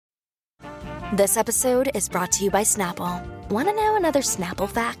This episode is brought to you by Snapple. Want to know another Snapple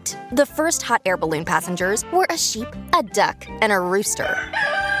fact? The first hot air balloon passengers were a sheep, a duck, and a rooster.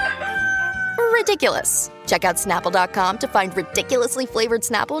 Ridiculous. Check out Snapple.com to find ridiculously flavored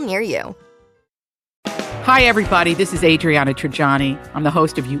Snapple near you. Hi, everybody. This is Adriana Trajani. I'm the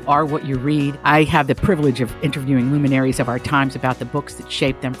host of You Are What You Read. I have the privilege of interviewing luminaries of our times about the books that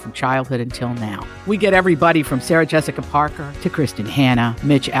shaped them from childhood until now. We get everybody from Sarah Jessica Parker to Kristen Hanna,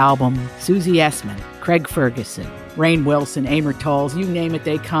 Mitch Albom, Susie Essman, Craig Ferguson, Rainn Wilson, Amor Tolls, you name it,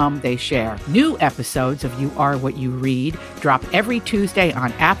 they come, they share. New episodes of You Are What You Read drop every Tuesday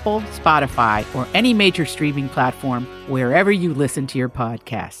on Apple, Spotify, or any major streaming platform wherever you listen to your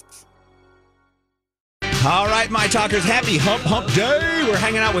podcasts. All right, my talkers, happy hump day. We're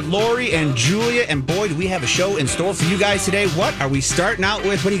hanging out with Lori and Julia, and boy, do we have a show in store for you guys today. What are we starting out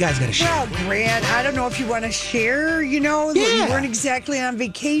with? What do you guys got to share? Well, Grant, I don't know if you want to share, you weren't exactly on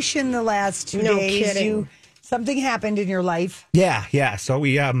vacation the last 2 days. No kidding. Something happened in your life. Yeah. So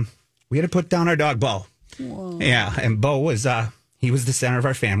we had to put down our dog, Bo. Whoa. Yeah, and Bo was he was the center of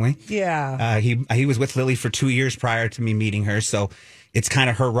our family. Yeah. He was with Lily for 2 years prior to me meeting her, so it's kind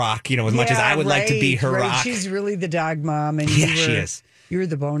of her rock, as much as I would like to be her rock. She's really the dog mom. And she is. You're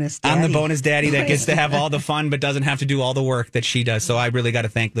the bonus daddy. I'm the bonus daddy that gets to have all the fun but doesn't have to do all the work that she does. So I really got to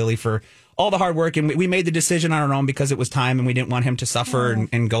thank Lily for all the hard work. And we made the decision on our own because it was time and we didn't want him to suffer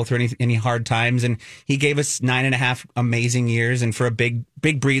and go through any hard times. And he gave us 9.5 amazing years. And for a big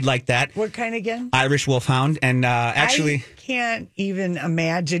breed like that. What kind again? Irish Wolfhound. And actually... I can't even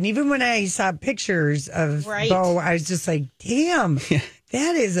imagine. Even when I saw pictures of Bo, I was just like, damn. Yeah.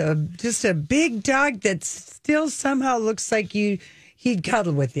 That is just a big dog that still somehow looks like he'd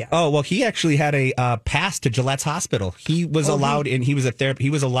cuddle with you. Oh, well, he actually had a pass to Gillette's Hospital. He was allowed in. He was a therapist. He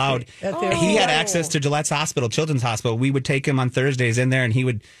was allowed. He had access to Gillette's Hospital, Children's Hospital. We would take him on Thursdays in there, and he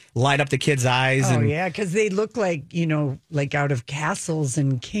would light up the kids' eyes. Oh, yeah, because they look like, like out of castles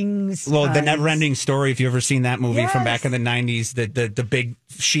and kings. Well, The Never-Ending Story, if you've ever seen that movie from back in the 90s, the big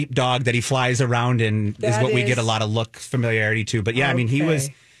sheep dog that he flies around in is what we get a lot of familiarity to. But, yeah, I mean,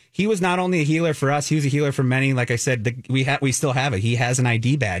 he was not only a healer for us, he was a healer for many. Like I said, we still have it. He has an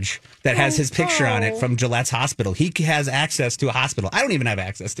ID badge that has his picture on it from Gillette's Hospital. He has access to a hospital. I don't even have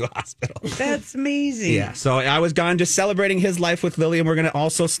access to a hospital. That's amazing. Yeah, so I was gone just celebrating his life with Lily, and we're going to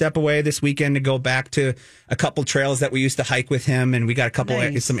also step away this weekend to go back to a couple trails that we used to hike with him, and we got a couple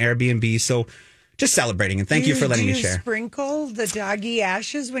some Airbnb. So just celebrating, and thank you for letting me share. Do you sprinkle the doggy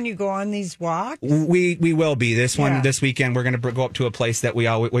ashes when you go on these walks? We will be. This weekend, we're going to go up to a place that we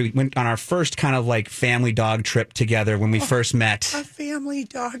went on our first kind of like family dog trip together when we first met. A family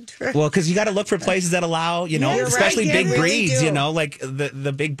dog trip? Well, because you got to look for places that allow, especially big breeds, like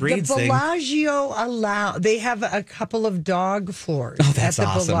the big breeds the thing. Bellagio they have a couple of dog floors that's at the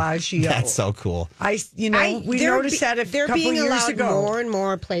awesome. Bellagio. That's so cool. We noticed that a couple years ago. They're being allowed more and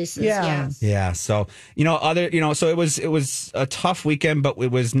more places. Yeah. So, so it was a tough weekend, but it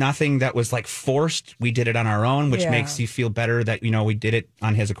was nothing that was like forced. We did it on our own, which makes you feel better that, we did it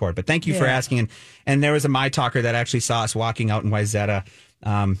on his accord. But thank you for asking. And there was a My Talker that actually saw us walking out in Wayzata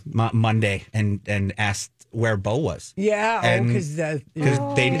Monday and asked where Bo was. Yeah, because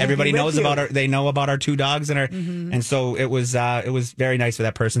everybody knows they know about our two dogs and and so it was very nice for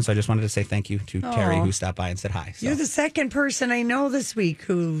that person. So I just wanted to say thank you to Terry who stopped by and said hi. So. You're the second person I know this week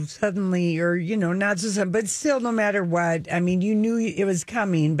who suddenly, not just, but still, no matter what. I mean, you knew it was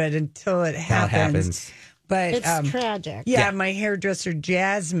coming, but until it happens. But it's tragic. Yeah, my hairdresser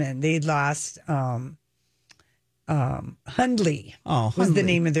Jasmine, they'd lost. Hundley was the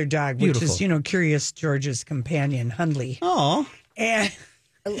name of their dog, Beautiful. Which is, Curious George's companion, Hundley. Oh. And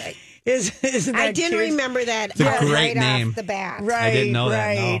isn't that I didn't remember that it's a great name. Off the bat. Right, I didn't know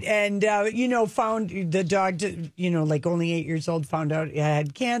that. No. And, found the dog, like only 8 years old, found out it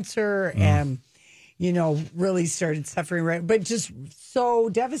had cancer and, really started suffering. Right. But just so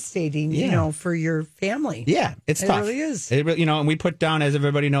devastating, for your family. Yeah, it's tough. It really is. And we put down, as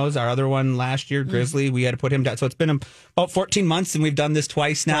everybody knows, our other one last year, Grizzly. We had to put him down. So it's been about 14 months, and we've done this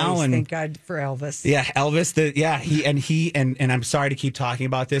twice now. And thank God for Elvis. Yeah, Elvis. And I'm sorry to keep talking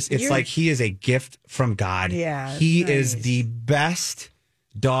about this. It's like he is a gift from God. Yeah, he is the best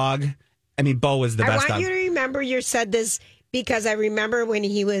dog. I mean, Bo was the best dog. I want you to remember you said this. Because I remember when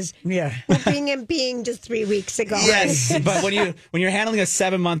he was whooping and peeing just 3 weeks ago. Yes, but when you're handling a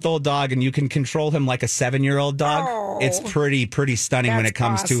 7-month-old dog and you can control him like a 7-year-old dog, it's pretty stunning when it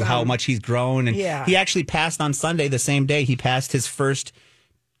comes to how much he's grown. And he actually passed on Sunday, the same day he passed his first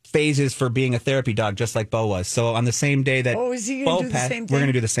phases for being a therapy dog, just like Bo was. So on the same day that Bo passed, we're going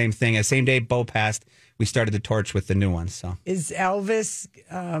to do the same thing. The same day Bo passed, we started the torch with the new ones. So is Elvis,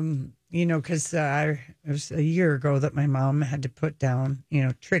 because it was a year ago that my mom had to put down,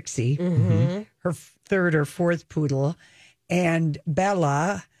 Trixie, her third or fourth poodle, and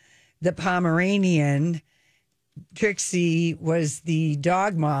Bella, the Pomeranian. Trixie was the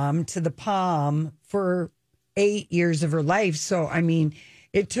dog mom to the Pom for 8 years of her life. So, I mean,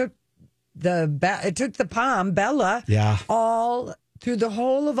 it took the Pom, Bella, all through the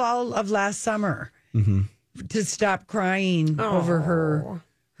whole of all of last summer to stop crying over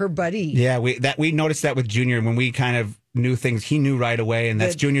her buddy. Yeah, we noticed that with Junior when we kind of knew things. He knew right away, and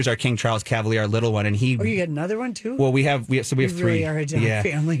that's Junior's our King Charles Cavalier, our little one, and he. Oh, you got another one too? Well, we have three. Really are a dog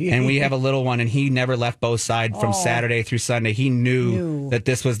family, and we have a little one, and he never left both sides from Saturday through Sunday. He knew that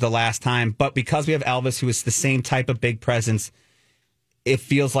this was the last time, but because we have Elvis, who is the same type of big presence, it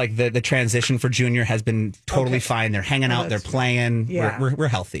feels like the transition for Junior has been totally fine. They're hanging out, they're playing. Yeah. We're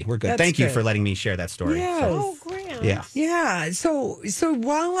healthy. We're good. Thank you for letting me share that story. Yes. Oh, great. Yeah. So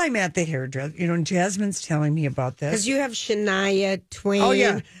while I'm at the hairdresser, Jasmine's telling me about this. Because you have Shania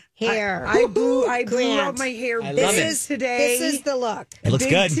Twain hair. I blew out my hair today. This is the look. It looks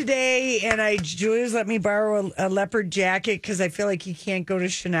good today, and Julia's let me borrow a leopard jacket because I feel like you can't go to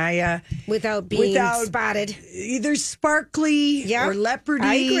Shania without being spotted. Either sparkly or leopardy.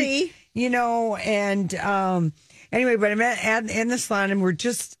 I agree. And anyway, but I'm in the salon, and we're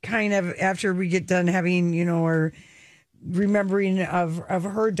just kind of, after we get done having, our remembering of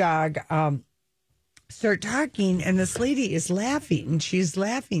her dog, start talking, and this lady is laughing. She's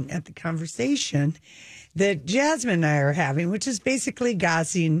laughing at the conversation that Jasmine and I are having, which is basically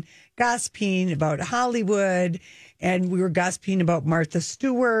gossiping about Hollywood, and we were gossiping about Martha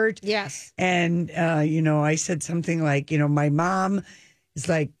Stewart. Yes. And, I said something like, my mom is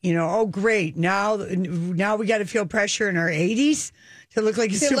like, oh, great. Now we got to feel pressure in our 80s to look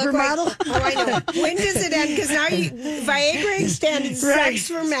like a supermodel. I know. When does it end? Because now Viagra extended sex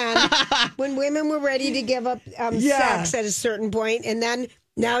for men when women were ready to give up sex at a certain point, and then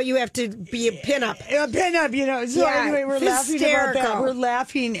now you have to be a pinup. So anyway, we're laughing about that. We're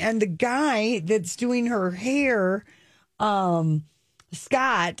laughing, and the guy that's doing her hair, Scott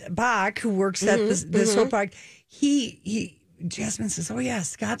Bach, who works at the Soap Bach, Jasmine says, "Oh yeah,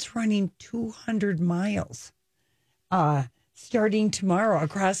 Scott's running 200 miles." Starting tomorrow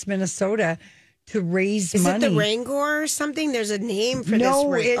across Minnesota to raise money. Is it the Rangor or something? There's a name for this.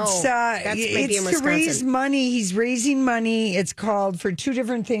 No, it's to raise money. He's raising money. It's called for two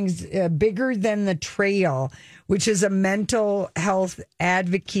different things. Bigger Than the Trail, which is a mental health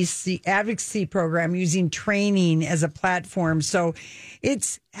advocacy program using training as a platform. So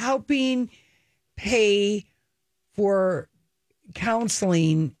it's helping pay for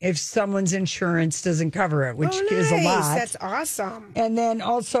counseling if someone's insurance doesn't cover it, which is a lot. That's awesome. And then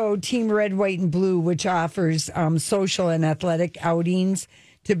also Team Red, White, and Blue, which offers social and athletic outings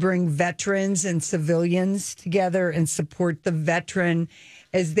to bring veterans and civilians together and support the veteran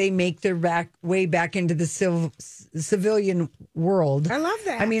as they make their way back into the civilian world. I love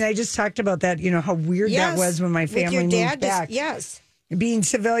that. I mean, I just talked about that, how weird that was when my family moved back. Yes. Being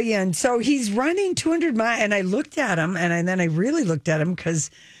civilian. So he's running 200 miles. And I looked at him, and then I really looked at him because,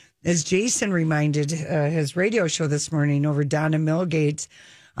 as Jason reminded his radio show this morning over Donna Millgate's,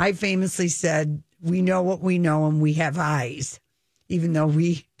 I famously said, "We know what we know, and we have eyes," even though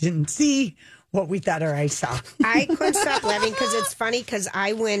we didn't see what we thought our eyes saw. I couldn't stop laughing because it's funny because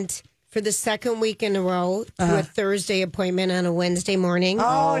I went for the second week in a row to a Thursday appointment on a Wednesday morning.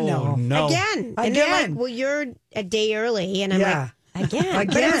 Oh, no. Again. And they're like, "Well, you're a day early." And I'm like, Again.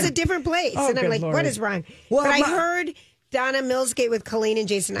 But it was a different place. And I'm like, what is wrong? Well, but I heard Donna Millsgate with Colleen and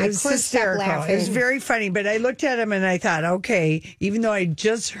Jason. I couldn't stop laughing. It was very funny. But I looked at him and I thought, okay, even though I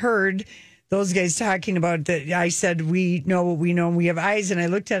just heard those guys talking about that, I said, we know what we know and we have eyes. And I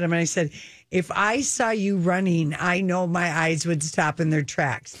looked at him and I said, if I saw you running, I know my eyes would stop in their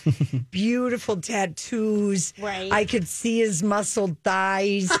tracks. Beautiful tattoos. Right. I could see his muscled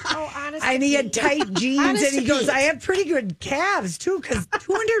thighs. Honestly. And he had tight jeans. And he goes, I have pretty good calves, too, because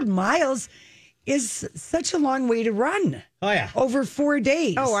 200 miles is such a long way to run. Oh, yeah. Over 4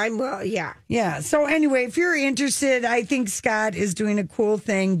 days. Yeah. Yeah. So anyway, if you're interested, I think Scott is doing a cool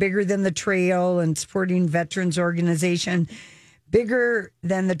thing, Bigger Than the Trail, and supporting veterans organization. Bigger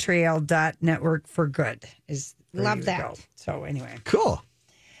Than the Trail.network for good is love that. Go. So anyway, cool.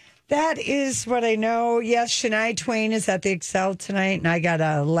 That is what I know. Yes, Shania Twain is at the Excel tonight, and I got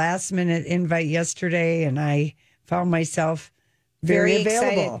a last minute invite yesterday, and I found myself very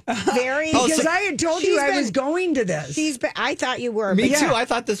available. Because I had told you I was going to this. I thought you were. Me too. I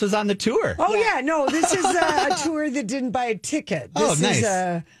thought this was on the tour. Oh yeah, no, this is a tour that didn't buy a ticket. This nice.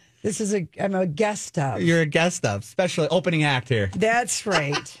 is I'm a guest of. You're a guest of, especially opening act here. That's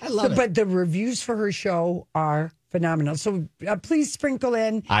right. I love it. But the reviews for her show are phenomenal. So please sprinkle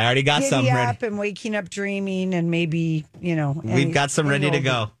in. I already got some Giddy ready. Up and Waking Up Dreaming, and maybe, We've got some ready to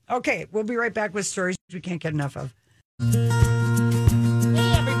go. Okay, we'll be right back with stories we can't get enough of.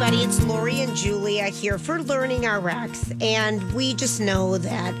 Hey, everybody, it's Lori and Julia here for Learning RX. And we just know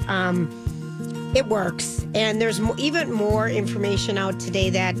that it works. And there's even more information out today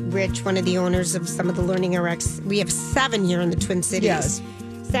that Rich, one of the owners of some of the Learning RX, we have 7 here in the Twin Cities,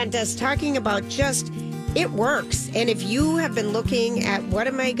 sent us talking about just it works. And if you have been looking at what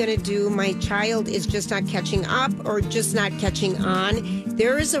am I going to do, my child is just not catching up or just not catching on,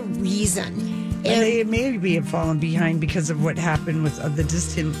 there is a reason. And they maybe have fallen behind because of what happened with the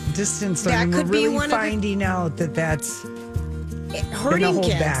distance learning. That could We're be really finding out that's hurting hold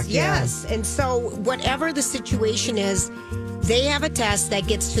kids. back, yes. And so whatever the situation is, they have a test that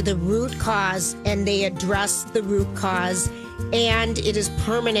gets to the root cause and they address the root cause, and it is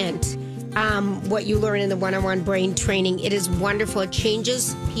permanent. What you learn in the one-on-one brain training, it is wonderful. It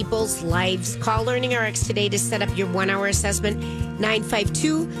changes people's lives. Call Learning RX today to set up your 1-hour assessment.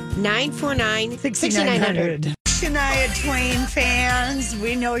 952-949-6900. Shania Twain fans,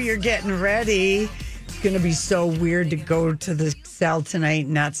 we know you're getting ready. It's going to be so weird to go to the cell tonight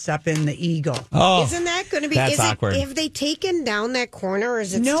and not stop in the Eagle. Oh, Isn't that going to be? that's awkward. Have they taken down that corner, or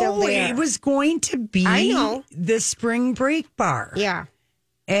is it still there? It was going to be the spring break bar. Yeah.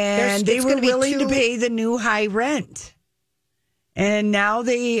 And they were willing to pay the new high rent. And now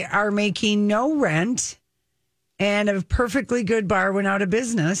they are making no rent. And a perfectly good bar went out of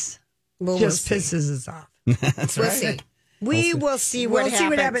business. Well, just pisses us off. That's We'll right. see. We will see what happens. See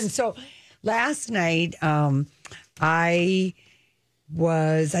what happens. So last night, I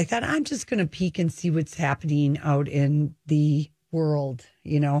thought I'm just going to peek and see what's happening out in the world,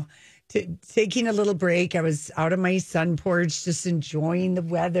 taking a little break. I was out on my sun porch, just enjoying the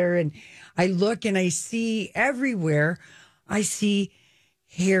weather. And I look and I see everywhere, I see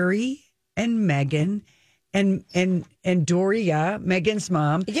Harry and Meghan and Doria, Meghan's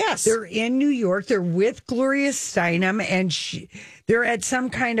mom. Yes. They're in New York. They're with Gloria Steinem, and they're at some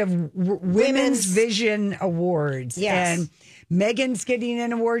kind of Women's Vision Awards. Yes. And Meghan's getting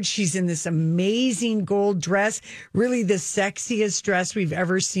an award. She's in this amazing gold dress, really the sexiest dress we've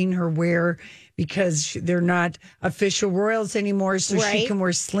ever seen her wear, because they're not official royals anymore, so she can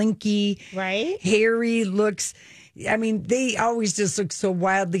wear slinky. Right. Harry looks... they always just look so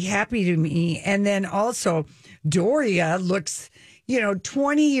wildly happy to me. And then also Doria looks,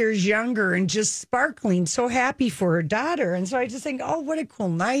 20 years younger and just sparkling, so happy for her daughter. And so I just think, oh, what a cool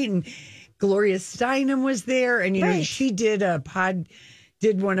night. And Gloria Steinem was there. And, she did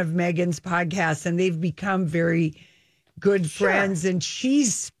one of Meghan's podcasts, and they've become very good friends. And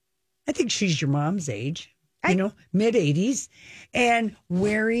I think she's your mom's age. Mid 80s, and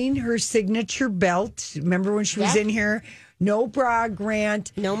wearing her signature belt. Remember when she was in here? No bra,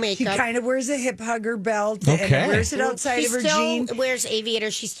 Grant. No makeup. She kind of wears a hip hugger belt Okay. and wears it outside of her jeans. She still wears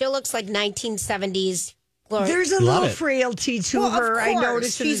aviators. She still looks like 1970s. There's a little frailty to her. Of course, I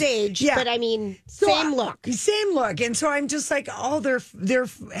noticed she's aged, but same look. Same look. And so I'm just like, they're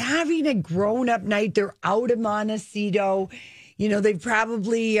having a grown up night. They're out of Montecito. They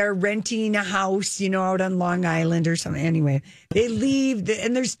probably are renting a house, out on Long Island or something. Anyway, they leave,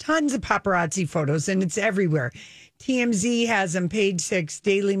 and there's tons of paparazzi photos, and it's everywhere. TMZ has them, Page 6,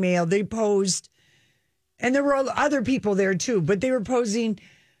 Daily Mail. They posed, and there were other people there too, but they were posing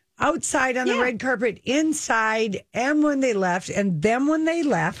outside on the red carpet, inside, and when they left. And then when they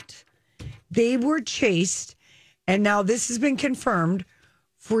left, they were chased, and now this has been confirmed,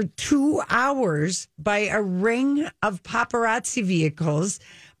 for 2 hours by a ring of paparazzi vehicles.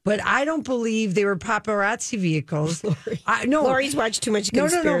 But I don't believe they were paparazzi vehicles. Lori's watched too much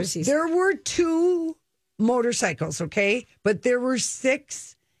conspiracies. No. There were 2 motorcycles, okay? But there were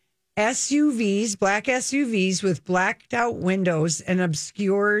 6 SUVs, black SUVs with blacked out windows and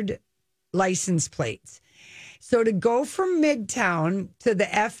obscured license plates. So to go from Midtown to the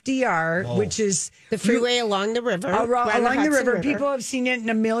FDR, which is the freeway along the river, along the river, people have seen it in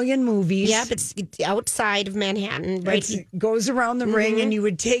a million movies. Yeah, but it's outside of Manhattan, right? It goes around the ring, and you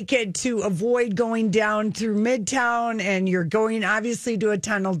would take it to avoid going down through Midtown, and you're going obviously to a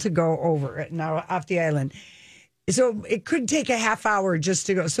tunnel to go over it now off the island. So it could take a half hour just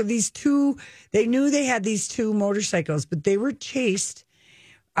to go. So they knew they had these 2 motorcycles, but they were chased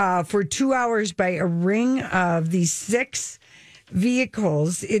for 2 hours by a ring of these 6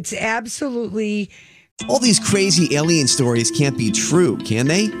 vehicles. It's absolutely All these crazy alien stories can't be true, can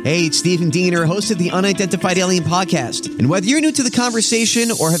they? Hey, it's Stephen Diener, host of the Unidentified Alien Podcast. And whether you're new to the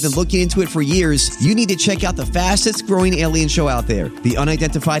conversation or have been looking into it for years, you need to check out the fastest growing alien show out there, the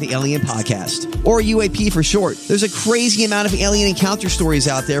Unidentified Alien Podcast, or UAP for short. There's a crazy amount of alien encounter stories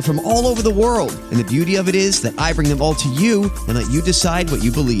out there from all over the world. And the beauty of it is that I bring them all to you and let you decide what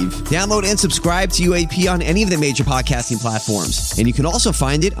you believe. Download and subscribe to UAP on any of the major podcasting platforms. And you can also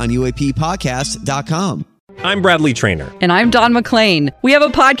find it on UAPpodcast.com. I'm Bradley Trainer. And I'm Don McClain. We have a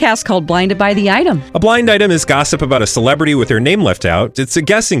podcast called Blinded by the Item. A blind item is gossip about a celebrity with their name left out. It's a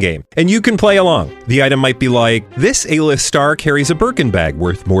guessing game, and you can play along. The item might be like, this A-list star carries a Birkin bag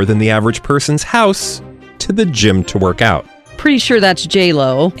worth more than the average person's house to the gym to work out. Pretty sure that's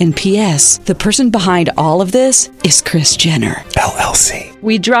J-Lo. And P.S. the person behind all of this is Kris Jenner, LLC.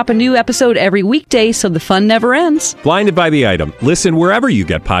 We drop a new episode every weekday so the fun never ends. Blinded by the Item. Listen wherever you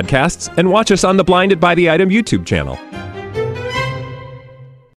get podcasts and watch us on the Blinded by the Item YouTube channel.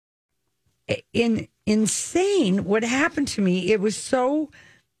 Insane what happened to me. It was so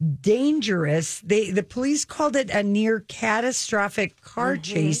dangerous. The police called it a near catastrophic car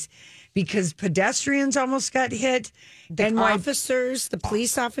chase because pedestrians almost got hit. The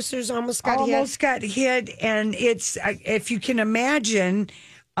police officers almost got hit. And it's, if you can imagine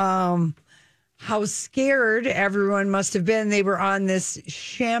how scared everyone must have been. They were on this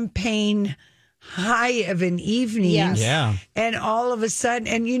champagne high of an evening. Yes. Yeah. And all of a sudden,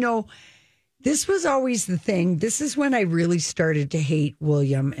 and this was always the thing. This is when I really started to hate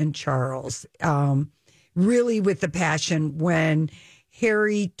William and Charles, really with the passion, when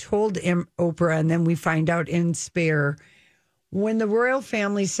Harry told Oprah, and then we find out in Spare, when the royal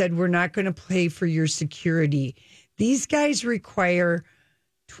family said, we're not going to pay for your security, these guys require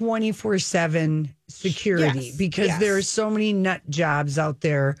 24/7 security because there are so many nut jobs out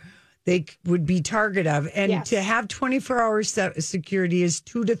there they would be target of. And to have 24-hour security is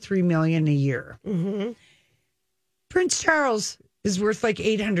 $2 to $3 million a year. Mm-hmm. Prince Charles is worth like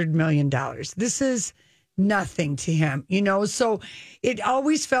 $800 million. This is nothing to him, so it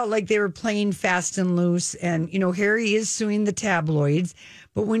always felt like they were playing fast and loose. And Harry is suing the tabloids,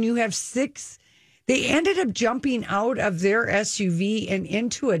 but when you have six, they ended up jumping out of their SUV and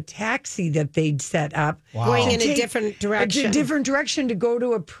into a taxi that they'd set up, going in a different direction, to go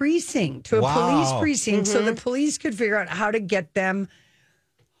to a precinct, to a police precinct, so the police could figure out how to get them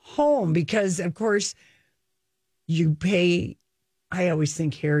home. Because of course you pay. I always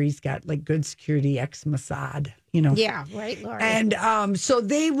think Harry's got like good security, ex-Mossad, Yeah, right, Laura. And so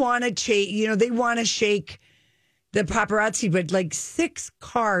they want to they want to shake the paparazzi, but like 6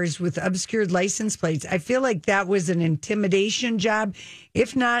 cars with obscured license plates. I feel like that was an intimidation job,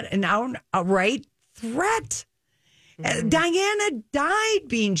 if not an outright threat. Diana died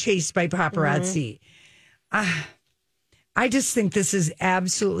being chased by paparazzi. I just think this is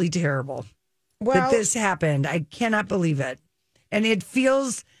absolutely terrible that this happened. I cannot believe it. And it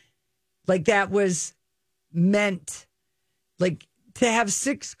feels like that was meant, like, to have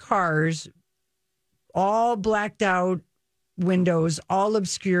 6 cars, all blacked out, windows, all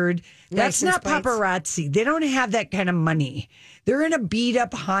obscured. That's not paparazzi. They don't have that kind of money. They're in a beat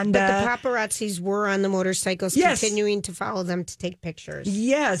up Honda. But the paparazzis were on the motorcycles, continuing to follow them to take pictures.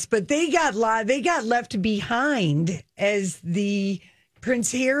 Yes, but they got left behind as the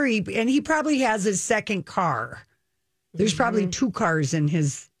Prince Harry, and he probably has a second car. There's probably 2 cars in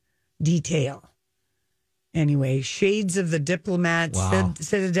his detail. Anyway, shades of the diplomat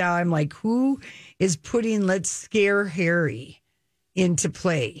citadel. I'm like, who is putting let's scare Harry into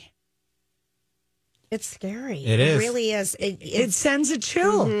play? It's scary. It is. It really is. It sends a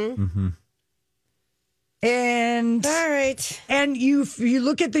chill. And all right. And you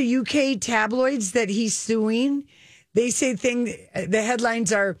look at the UK tabloids that he's suing, they say the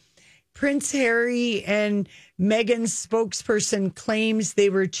headlines are Prince Harry and Meghan's spokesperson claims they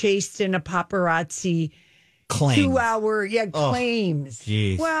were chased in a paparazzi claims. 2-hour claims.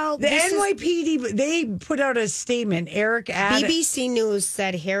 Geez. Well, the NYPD, they put out a statement. BBC News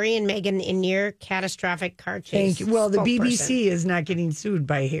said Harry and Meghan in near catastrophic car chase. Well, the BBC is not getting sued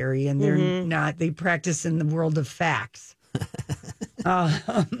by Harry, and they're not. They practice in the world of facts.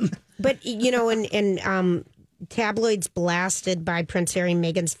 But and tabloids blasted by Prince Harry and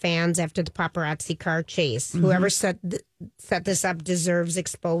Meghan's fans after the paparazzi car chase. Whoever set this up deserves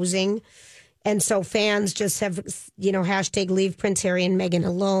exposing. And so fans just have, hashtag leave Prince Harry and Meghan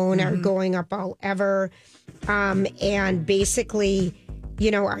alone are going up all ever. And basically,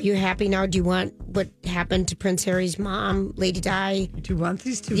 are you happy now? Do you want what happened to Prince Harry's mom, Lady Di? Do you want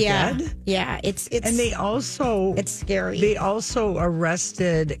these 2 dead? Yeah, it's and they also it's scary. They also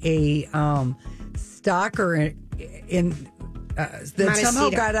arrested a stock or in that somehow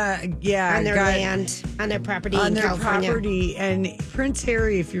got on their land, on their property in California. And Prince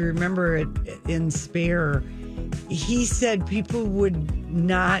Harry, if you remember it in Spare, he said people would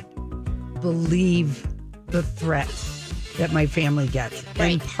not believe the threat that my family gets.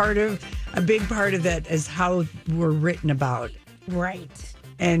 Right. And a big part of that is how we're written about. Right.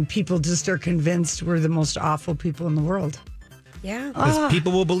 And people just are convinced we're the most awful people in the world. Yeah. Because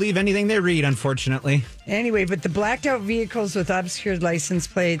people will believe anything they read, unfortunately. Anyway, but the blacked out vehicles with obscured license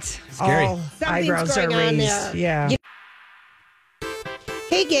plates, scary. all eyebrows are raised. Yeah.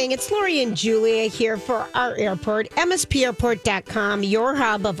 Hey, gang, it's Lori and Julia here for our airport, MSPairport.com, your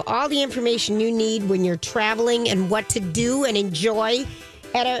hub of all the information you need when you're traveling and what to do and enjoy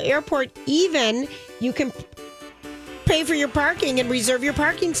at our airport. Even you can pay for your parking and reserve your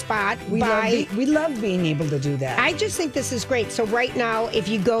parking spot. We love being able to do that. I just think this is great. So right now, if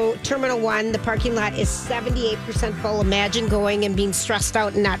you go Terminal 1, the parking lot is 78% full. Imagine going and being stressed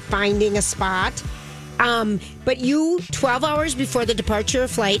out and not finding a spot. But you, 12 hours before the departure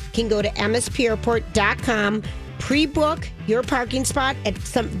of flight, can go to mspairport.com, pre-book your parking spot at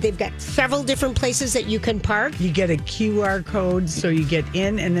they've got several different places that you can park. You get a QR code so you get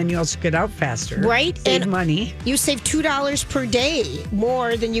in and then you also get out faster. Right. Save money. You save $2 per day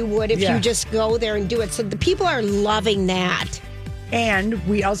more than you would if you just go there and do it. So the people are loving that. And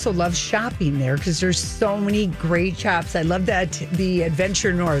we also love shopping there because there's so many great shops. I love that the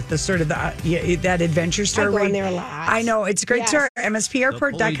Adventure North, the sort of that adventure store. I go in there a lot. I know it's a great store.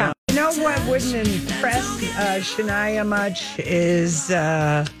 MSPairport.com. You know what wouldn't impress Shania much is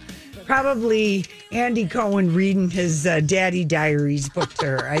probably Andy Cohen reading his Daddy Diaries book to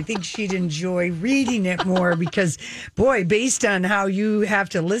her. I think she'd enjoy reading it more because, boy, based on how you have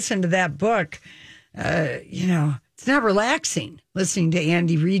to listen to that book, it's not relaxing listening to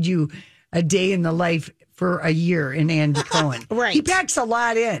Andy read you a day in the life for a year in Andy Cohen. Right. He packs a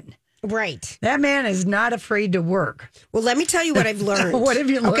lot in. Right. That man is not afraid to work. Well, let me tell you what I've learned. What have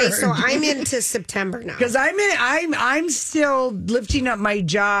you learned? Okay, so I'm into September now. Because I'm still lifting up my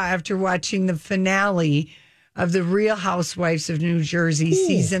jaw after watching the finale of The Real Housewives of New Jersey,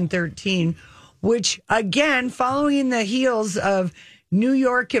 season 13, which, again, following the heels of New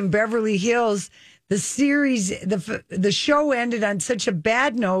York and Beverly Hills, the series, the show ended on such a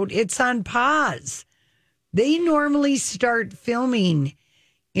bad note, it's on pause. They normally start filming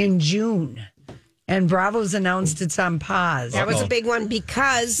in June, and Bravo's announced it's on pause. That was a big one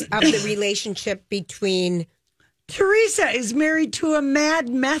because of the relationship between... Teresa is married to a mad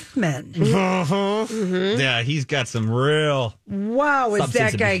meth man. Yeah, he's got some real... Wow, is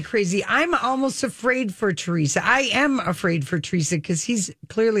that guy crazy? I'm almost afraid for Teresa. I am afraid for Teresa because he's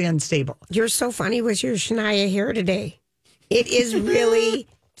clearly unstable. You're so funny with your Shania hair today. It is really...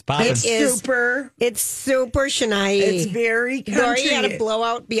 It's super Shania. It's very country. Lori had a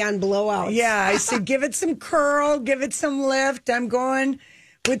blowout beyond blowout. Yeah, I said, give it some curl, give it some lift. I'm going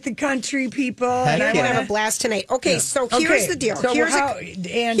with the country people. And I'm going to have a blast tonight. Okay, so here's the deal. So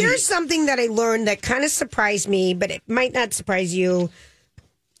here's something that I learned that kind of surprised me, but it might not surprise you.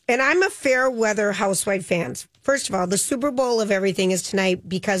 And I'm a fair weather housewife fan. First of all, the Super Bowl of everything is tonight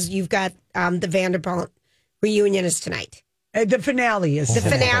because you've got the Vanderpump reunion is tonight. The finale is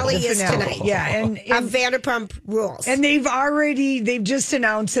tonight. Finale is tonight. Yeah, and Vanderpump Rules. And they've just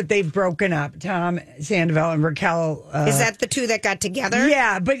announced that they've broken up. Tom Sandoval and Raquel. Is that the two that got together?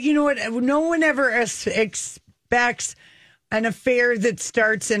 Yeah, but you know what? No one ever expects an affair that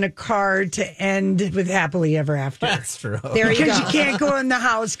starts in a car to end with happily ever after. That's true. There you go. Because you can't go in the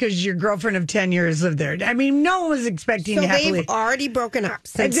house because your girlfriend of 10 years lived there. I mean, no one was expecting happily. So they've already broken up.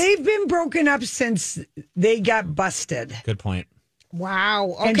 They've been broken up since they got busted. Good point.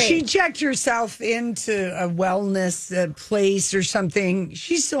 Wow. Okay. And she checked herself into a wellness place or something.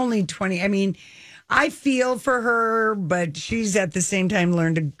 She's only 20. I mean, I feel for her, but she's at the same time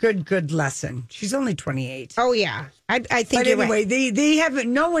learned a good lesson. She's only 28. Oh, yeah. I think but you're anyway, right. they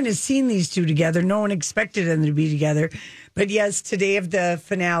haven't, no one has seen these two together. No one expected them to be together. But yes, today of the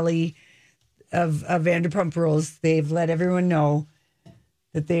finale of Vanderpump Rules, they've let everyone know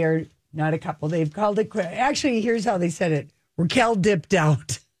that they are not a couple. They've called it quits. Actually, here's how they said it. Raquel dipped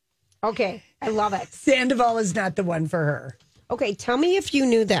out. Okay. I love it. Sandoval is not the one for her. Okay, tell me if you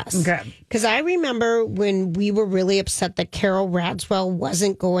knew this. Okay. Because I remember when we were really upset that Carol Radswell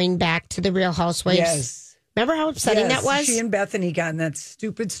wasn't going back to the Real Housewives. Yes. Remember how upsetting that was? She and Bethany got in that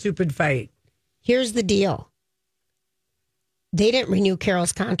stupid fight. Here's the deal. They didn't renew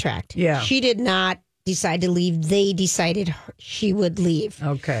Carol's contract. Yeah. She did not decide to leave. They decided she would leave.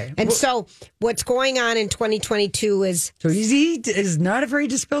 Okay. And so what's going on in 2022 is... So he is not afraid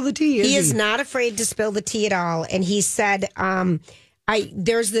to spill the tea, He is not afraid to spill the tea at all. And he said,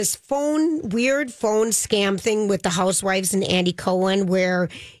 there's this weird phone scam thing with the housewives and Andy Cohen where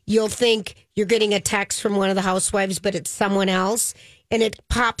you'll think you're getting a text from one of the housewives, but it's someone else. And it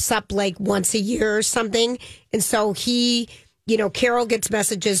pops up like once a year or something. And so Carol gets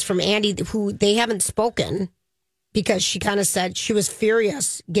messages from Andy who they haven't spoken because she kind of said she was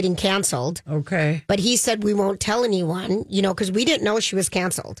furious getting canceled. Okay. But he said, we won't tell anyone, because we didn't know she was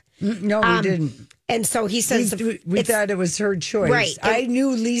canceled. No, we didn't. And so he says... We thought it was her choice. Right. I knew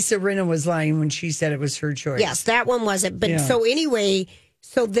Lisa Rinna was lying when she said it was her choice. Yes, that one wasn't. But so anyway...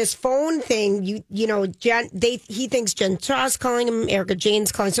 So this phone thing, he thinks Jen Shaw's calling him, Erica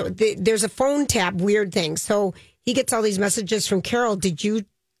Jane's calling. So there's a phone tab, weird thing. So he gets all these messages from Carol. Did you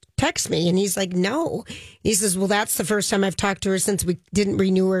text me? And he's like, no. He says, well, that's the first time I've talked to her since we didn't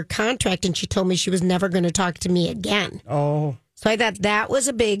renew her contract. And she told me she was never going to talk to me again. Oh. So I thought that was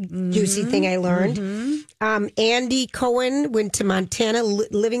a big, juicy thing I learned. Mm-hmm. Andy Cohen went to Montana,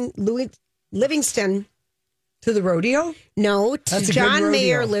 Livingston. To the rodeo? No, John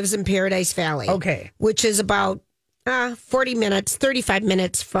Mayer lives in Paradise Valley. Okay. Which is about 35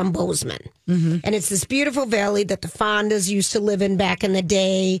 minutes from Bozeman. Mm-hmm. And it's this beautiful valley that the Fondas used to live in back in the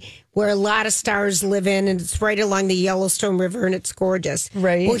day, where a lot of stars live in, and it's right along the Yellowstone River, and it's gorgeous.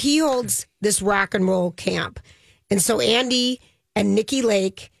 Right. Well, he holds this rock and roll camp. And so Andy and Nikki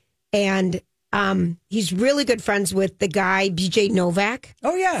Lake, and he's really good friends with the guy, BJ Novak.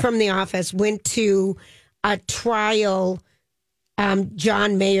 Oh, yeah. From The Office, went to a trial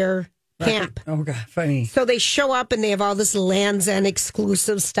John Mayer camp. Oh, God, funny. So they show up and they have all this Land's End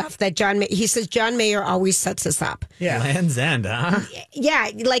exclusive stuff that he says John Mayer always sets us up. Yeah. Land's End, huh?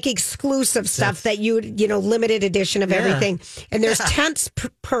 Yeah, like exclusive stuff that limited edition of everything. And there's tents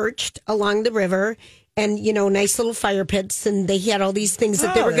perched along the river and, nice little fire pits. And they had all these things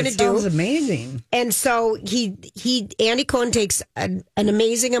that they were going to do. Sounds amazing. And so Andy Cohen takes an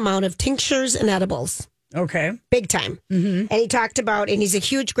amazing amount of tinctures and edibles. Okay. Big time. Mm-hmm. And he talked about, and he's a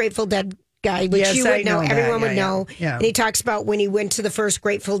huge Grateful Dead guy, which you would know. Everyone would know. Yeah. And he talks about when he went to the first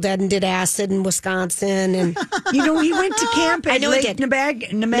Grateful Dead and did acid in Wisconsin. And he went to camp at Lake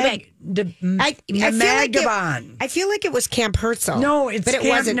Nemagabon. I feel like it was Camp Herzl. No, it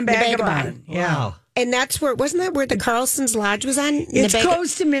wasn't Nemagabon. Yeah. Wow. And that's wasn't that where the Carlson's Lodge was on? It's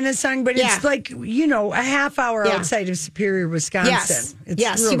close to Minnesang, but it's like, a half hour outside of Superior, Wisconsin.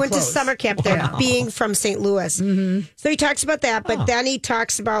 Yes. He went to summer camp there, being from St. Louis. Mm-hmm. So he talks about that, but then he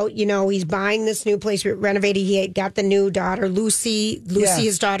talks about, he's buying this new place, renovating. He got the new daughter, Lucy.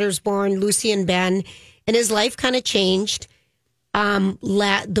 His daughter's born, Lucy and Ben. And his life kind of changed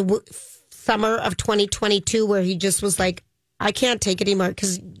the summer of 2022, where he just was like, I can't take it anymore.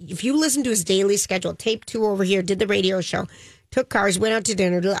 Because if you listen to his daily schedule, tape 2 over here, did the radio show, took cars, went out to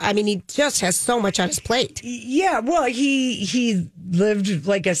dinner. I mean, he just has so much on his plate. Yeah, well, he lived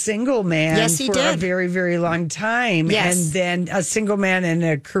like a single man for a very, very long time. Yes. And then a single man and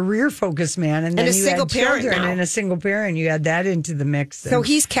a career-focused man. And then a single parent now. And a single parent. You add that into the mix. So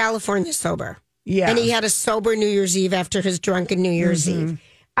he's California sober. Yeah. And he had a sober New Year's Eve after his drunken New Year's Eve.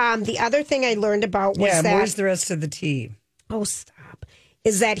 The other thing I learned about was that... where's the rest of the tea? Oh, stop.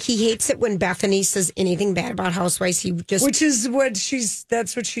 Is that he hates it when Bethany says anything bad about housewives. Which is what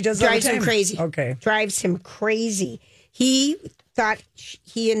that's what she does drives all the time. Him crazy. Okay. Drives him crazy. He thought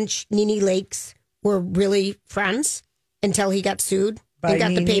he and Nene Lakes were really friends until he got sued. He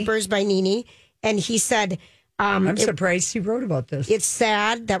got the papers by Nene. And he said... I'm surprised he wrote about this. It's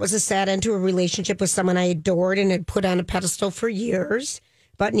sad. That was a sad end to a relationship with someone I adored and had put on a pedestal for years.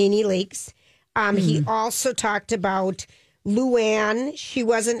 But Nene Lakes. He also talked about... Luann, she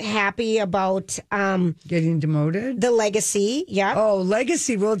wasn't happy about getting demoted. The legacy, yeah. Oh,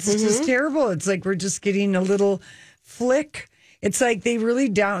 legacy. Well, it's just terrible. It's like we're just getting a little flick. It's like they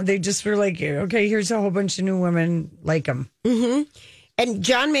just were like, okay, here's a whole bunch of new women like him. Mm-hmm. And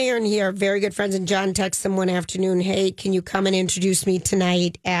John Mayer and he are very good friends. And John texts him one afternoon, hey, can you come and introduce me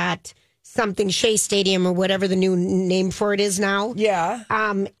tonight at something, Shea Stadium or whatever the new name for it is now? Yeah.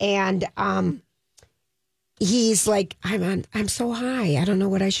 He's like, I'm so high. I don't know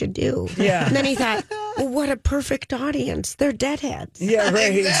what I should do. Yeah. And then he thought, well, what a perfect audience. They're deadheads. Yeah,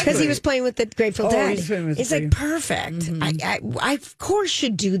 right. Because he was playing with the Grateful Dead. He's like, perfect. Mm-hmm. I of course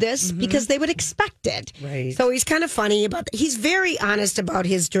should do this because they would expect it. Right. So he's kind of funny about that. He's very honest about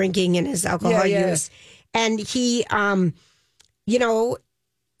his drinking and his alcohol use. And he,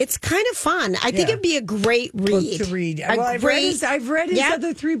 It's kind of fun. I think it'd be a great read. Book to read. I've read his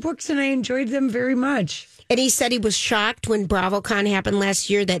other 3 books, and I enjoyed them very much. And he said he was shocked when BravoCon happened last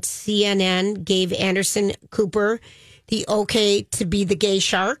year that CNN gave Anderson Cooper the okay to be the gay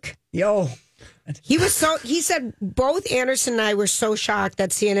shark. He said both Anderson and I were so shocked that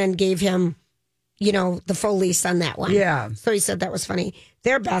CNN gave him, the full lease on that one. Yeah. So he said that was funny.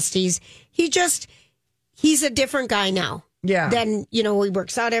 They're besties. He's a different guy now. Yeah. Then, he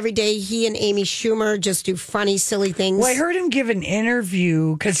works out every day. He and Amy Schumer just do funny, silly things. Well, I heard him give an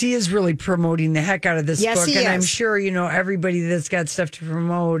interview because he is really promoting the heck out of this book. And I'm sure, everybody that's got stuff to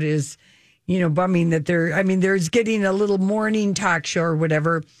promote is, bumming that there's getting a little morning talk show or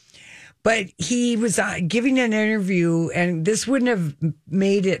whatever. But he was giving an interview, and this wouldn't have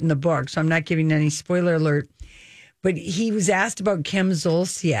made it in the book, so I'm not giving any spoiler alert. But he was asked about Kim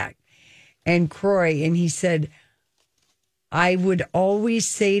Zolciak and Croy, and he said, I would always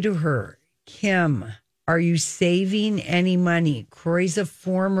say to her, Kim, are you saving any money? Croy's a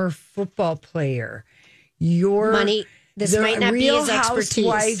former football player. Your money, this might not be his expertise.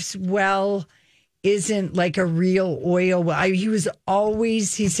 Real Housewife's well isn't like a real oil well. He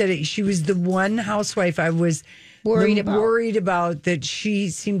said she was the one housewife I was worried about that she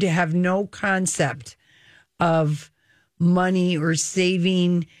seemed to have no concept of money or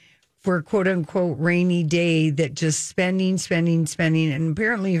saving for a quote unquote rainy day, that just spending. And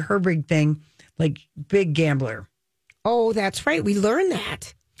apparently her big thing, like big gambler. Oh, that's right. We learned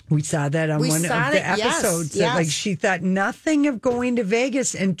that. We saw that on one of the episodes. Yes. Like she thought nothing of going to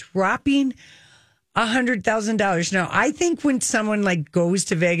Vegas and dropping $100,000. Now, I think when someone like goes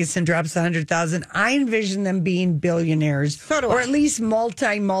to Vegas and drops $100,000, I envision them being billionaires, or at least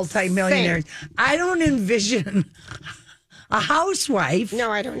multi-millionaires. Same. I don't envision a housewife.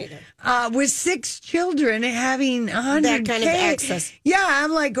 No, I don't either. With 6 children having $100,000. That kind of access. Yeah,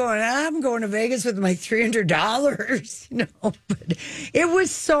 I'm going to Vegas with my $300, but it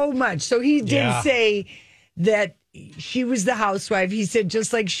was so much. So he did say that she was the housewife. He said,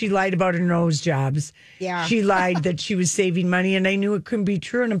 just like she lied about her nose jobs. Yeah. She lied that she was saving money, and I knew it couldn't be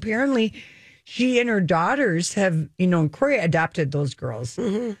true. And apparently she and her daughters have, and Corey adopted those girls.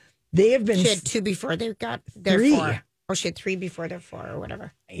 Mm-hmm. They have been. She had 2 before they got their 3. 4. Oh, she had 3 before they're 4 or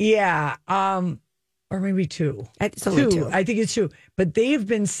whatever. Yeah. Or maybe 2. It's only 2. I think it's 2. But they have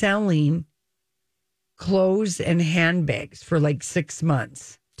been selling clothes and handbags for like 6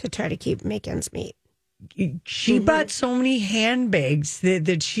 months. To try to make ends meet. She bought so many handbags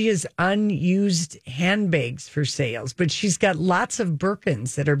that she has unused handbags for sales. But she's got lots of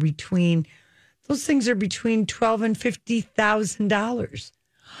Birkins that are those things are between $12,000 and $50,000.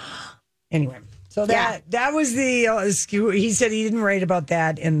 Anyway. So that was he said he didn't write about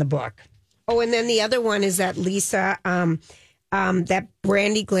that in the book. Oh, and then the other one is that Lisa, that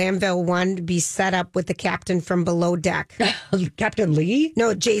Brandy Glanville wanted to be set up with the captain from Below Deck. Captain Lee?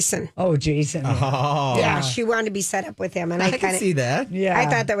 No, Jason. Oh, Jason. Oh. Yeah, she wanted to be set up with him. And I can see that. Yeah. I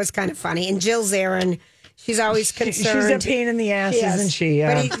thought that was kind of funny. And Jill Zarin, she's always concerned. She's a pain in the ass, isn't she?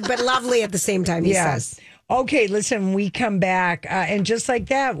 But lovely at the same time, he says. Okay, listen, we come back. And just like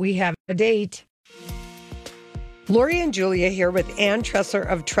that, we have a date. Lori and Julia here with Ann Tresser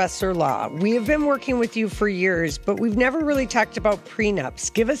of Tresser Law. We have been working with you for years, but we've never really talked about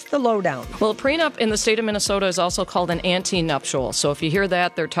prenups. Give us the lowdown. Well, a prenup in the state of Minnesota is also called an antenuptial. So if you hear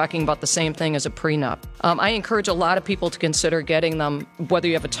that, they're talking about the same thing as a prenup. I encourage a lot of people to consider getting them, whether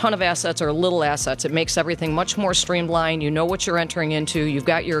you have a ton of assets or little assets. It makes everything much more streamlined. You know what you're entering into. You've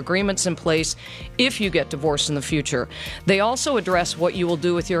got your agreements in place if you get divorced in the future. They also address what you will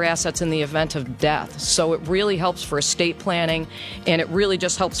do with your assets in the event of death. So it really helps for estate planning, and it really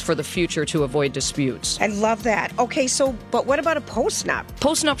just helps for the future to avoid disputes. I love that. Okay, but what about a postnup?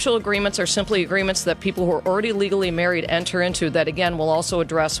 Postnuptial agreements are simply agreements that people who are already legally married enter into that, again, will also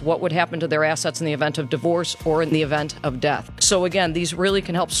address what would happen to their assets in the event of divorce or in the event of death. So again, these really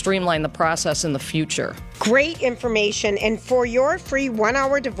can help streamline the process in the future. Great information. And for your free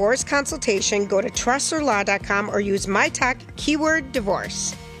 1-hour divorce consultation, go to TrustRlaw.com or use my talk keyword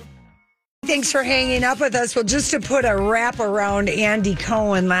divorce. Thanks for hanging up with us. Well, just to put a wrap around Andy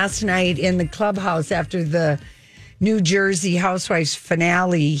Cohen last night in the clubhouse after the New Jersey Housewives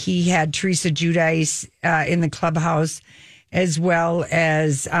finale, he had Teresa Giudice in the clubhouse, as well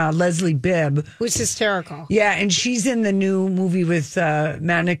as Leslie Bibb. Who's hysterical. Yeah, and she's in the new movie with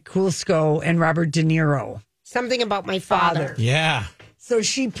Monica Kulsko and Robert De Niro. Something about my father. Yeah. So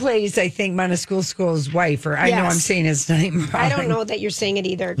she plays, I think, Maniscalco's wife, or I know I'm saying his name wrong. I don't know that you're saying it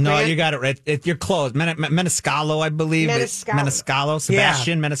either. No, Grant? you got it right. You're close. Meniscalo, I believe. Meniscalo.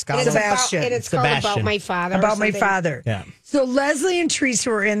 Sebastian Meniscalo. Sebastian. And it's called About My Father. About my father. Yeah. So Leslie and Teresa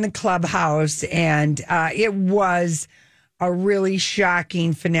were in the clubhouse, and it was a really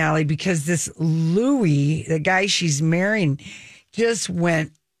shocking finale because this Louis, the guy she's marrying, just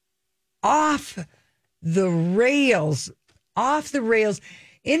went off the rails.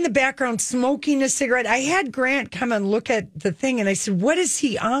 In the background, smoking a cigarette. I had Grant come and look at the thing, and I said, "What is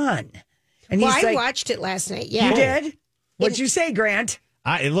he on?" And he's I watched it last night. Yeah, you did. What'd you say, Grant?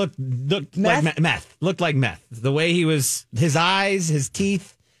 It looked Meth? like meth. Looked like meth. The way he was, his eyes, his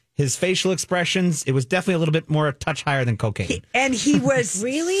teeth, his facial expressions. It was definitely a little bit more a touch higher than cocaine. And he was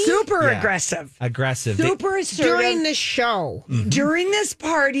Really? super Yeah. Aggressive. super assertive during the show. during this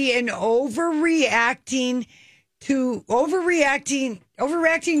party, and overreacting to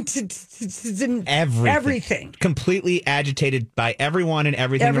everything. Completely agitated by everyone and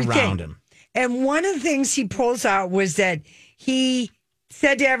everything around him. And one of the things he pulls out was that he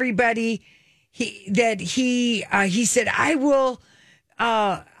said to everybody he said, "I will.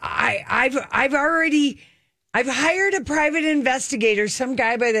 I've hired a private investigator, some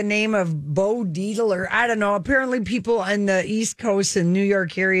guy by the name of Bo Deedle, or I don't know. Apparently, people on the East Coast and New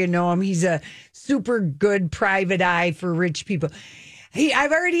York area know him. He's a super good private eye for rich people.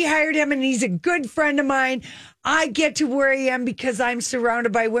 I've already hired him, and he's a good friend of mine. I get to where I am because I'm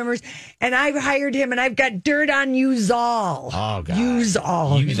surrounded by wimmers, and I've hired him, and I've got dirt on yous all. Oh, God. Yous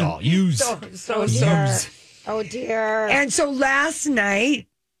all. So dear. Oh, dear. And so last night,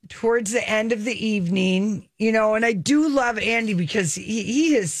 towards the end of the evening, and I do love Andy because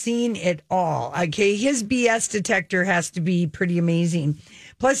he has seen it all. Okay. His BS detector has to be pretty amazing.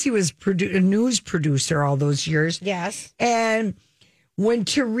 Plus, he was a news producer all those years. Yes. And when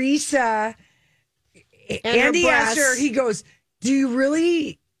Teresa, Andy asked her, he goes, do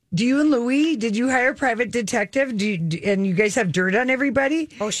you and Louis, did you hire a private detective? And you guys have dirt on everybody?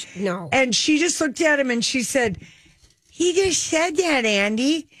 Oh, no. And she just looked at him and she said, he just said that,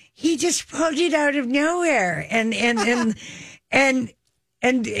 Andy. He just pulled it out of nowhere. And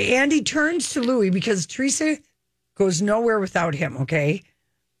Andy turns to Louis because Teresa goes nowhere without him, okay?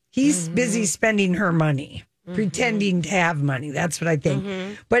 He's busy spending her money, pretending to have money. That's what I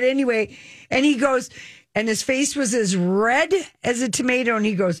think. But anyway, and he goes, and his face was as red as a tomato. And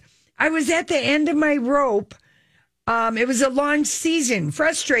he goes, I was at the end of my rope. It was a long season,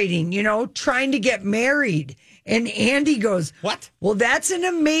 frustrating, trying to get married. And Andy goes, what? Well, that's an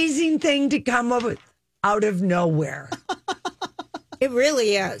amazing thing to come up with out of nowhere. It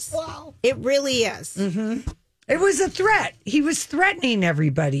really is. Wow. It really is. Mm-hmm. It was a threat. He was threatening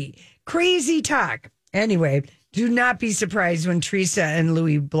everybody. Crazy talk. Anyway, do not be surprised when Teresa and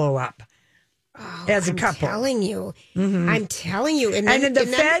Louis blow up. As a couple. I'm telling you. I'm telling you. And the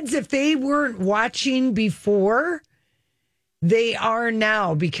feds, if they weren't watching before, they are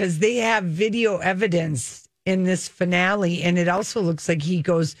now because they have video evidence in this finale. And it also looks like he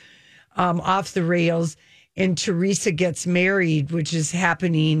goes off the rails and Teresa gets married, which is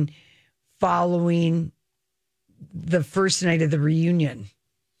happening following the first night of the reunion.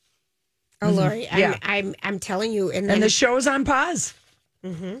 Oh, Lori, Yeah. I'm telling you. And the show's on pause.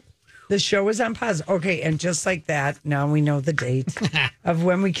 The show is on pause. Okay, and just like that, now we know the date of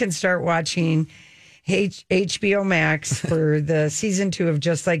when we can start watching HBO Max for the season 2 of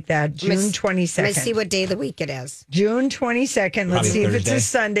Just Like That, June 22nd. Let's see what day of the week it is. June 22nd. Let's see if it's a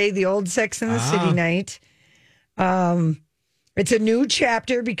Sunday, the old Sex and the City night. It's a new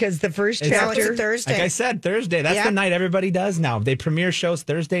chapter because the first chapter... It's a Thursday. Like I said, Thursday. That's the night everybody does now. They premiere shows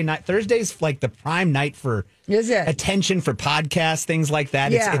Thursday night. Thursday's like the prime night for attention for podcasts, things like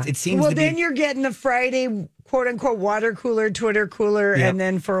that. Yeah. It seems well, to then be... you're getting the Friday, quote-unquote, water cooler, Twitter cooler, and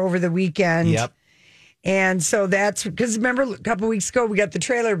then for over the weekend. Yep. And so that's... Because remember, a couple weeks ago, we got the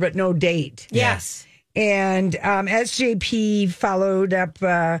trailer, but no date. Yes. And SJP followed up...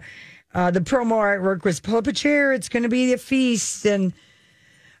 the promo artwork was pull up a chair. It's going to be a feast. And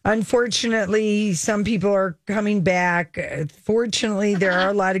unfortunately, some people are coming back. Fortunately, there are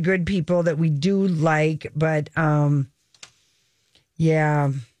a lot of good people that we do like. But,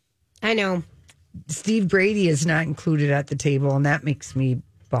 yeah. I know. Steve Brady is not included at the table, and that makes me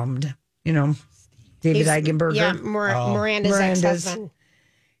bummed. David Eigenberger. Yeah, Miranda's ex-husband.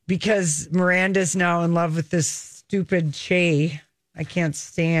 Because Miranda's now in love with this stupid Che. I can't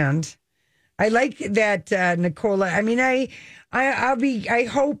stand. I like that Nicola. I mean, I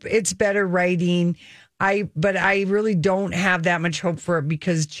hope it's better writing. But I really don't have that much hope for it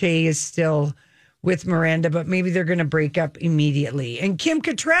because Che is still with Miranda, but maybe they're going to break up immediately. And Kim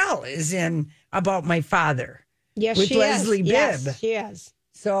Cattrall is in About My Father. Yes, with she Leslie is. Bibb. Yes, she is.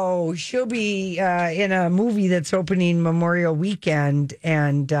 So she'll be in a movie that's opening Memorial Weekend,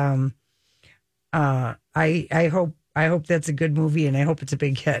 and I hope that's a good movie, and I hope it's a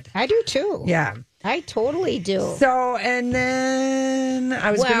big hit. I do too. Yeah, I totally do. So, and then I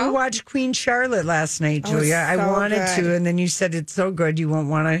was going to watch Queen Charlotte last night, Julia. I wanted to, and then you said it's so good you'll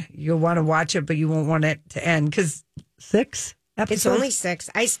want to watch it, but you won't want it to end because 6 episodes. It's only 6.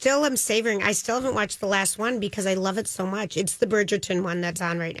 I still am savoring. I still haven't watched the last one because I love it so much. It's the Bridgerton one that's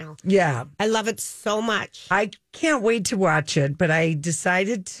on right now. Yeah, I love it so much. I can't wait to watch it, but I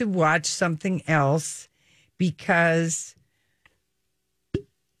decided to watch something else because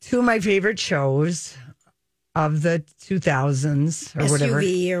 2 of my favorite shows of the 2000s or whatever.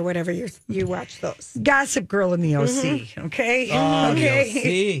 SUV or whatever you watch those. Gossip Girl and the OC. Okay. Oh,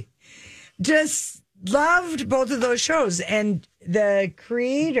 okay. Just loved both of those shows. And the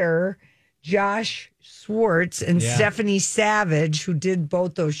creator, Josh Schwartz and Stephanie Savage, who did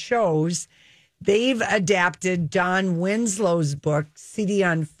both those shows, they've adapted Don Winslow's book, City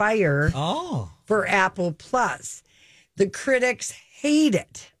on Fire, for Apple Plus. The critics hate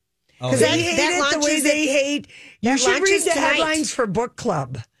it. Because they hate it the way they hate. You should read the headlines for book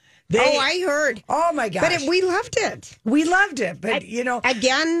club. I heard. Oh, my gosh. But we loved it. We loved it. But,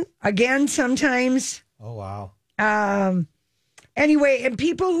 Again, sometimes. Oh, wow. Anyway, and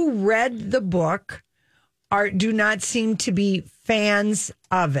people who read the book do not seem to be fans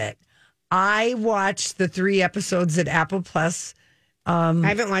of it. I watched the 3 episodes that Apple Plus I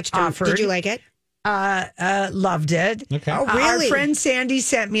haven't watched them. Did you like it? Loved it. Okay. Oh, really? Our friend Sandy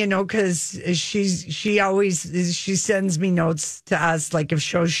sent me a note because she sends me notes to us, like of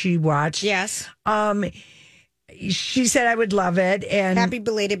shows she watched. Yes. She said I would love it. And happy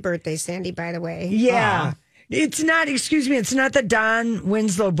belated birthday, Sandy, by the way. Yeah. It's not the Don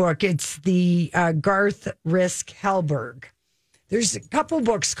Winslow book. It's the Garth Risk Hellberg. There's a couple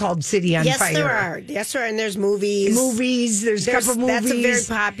books called City on Fire. Yes, there are. And there's movies. There's a couple movies. That's a very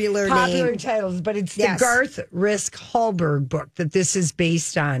popular name. Titles, but it's the Garth Risk Hellberg book that this is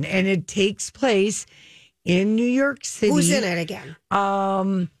based on. And it takes place in New York City. Who's in it again?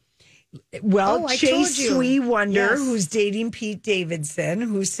 Chase Sui Wonder, who's dating Pete Davidson,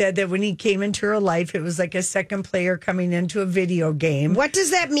 who said that when he came into her life, it was like a second player coming into a video game. What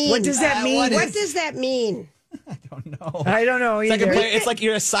does that mean? What does that mean? What does that mean? I don't know either. Second player, it's like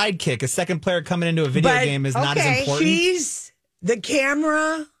you're a sidekick. A second player coming into a video game is not as important. The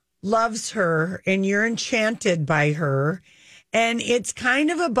camera loves her, and you're enchanted by her. And it's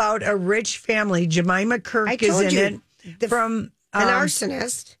kind of about a rich family. Jemima Kirk is in it. From an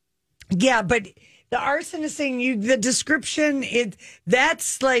arsonist. Yeah, but the arsonist thing, the description,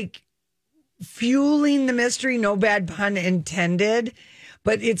 that's like fueling the mystery, no bad pun intended.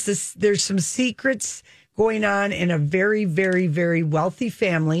 But there's some secrets going on in a very, very, very wealthy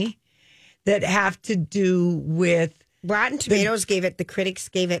family that have to do with Rotten Tomatoes the critics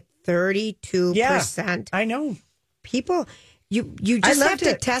gave it 32%. Yeah, I know. People, you just have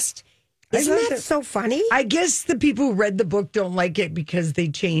to test. Isn't that so funny? I guess the people who read the book don't like it because they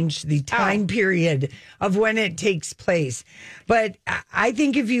changed the time period of when it takes place. But I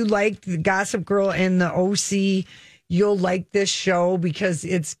think if you like the Gossip Girl and the OC, you'll like this show because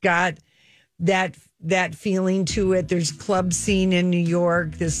it's got that feeling to it. There's club scene in New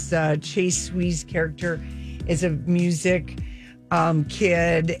York. This Chase Sui's character is a music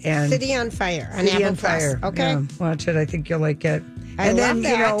kid. And City on Fire on Apple Plus. Okay. Yeah, watch it. I think you'll like it. I love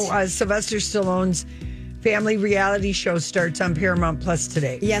that. Sylvester Stallone's family reality show starts on Paramount Plus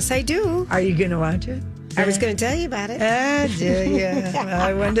today. Yes, I do. Are you going to watch it? I was going to tell you about it. Do you?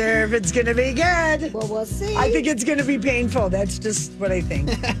 I wonder if it's going to be good. Well, we'll see. I think it's going to be painful. That's just what I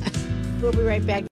think. We'll be right back.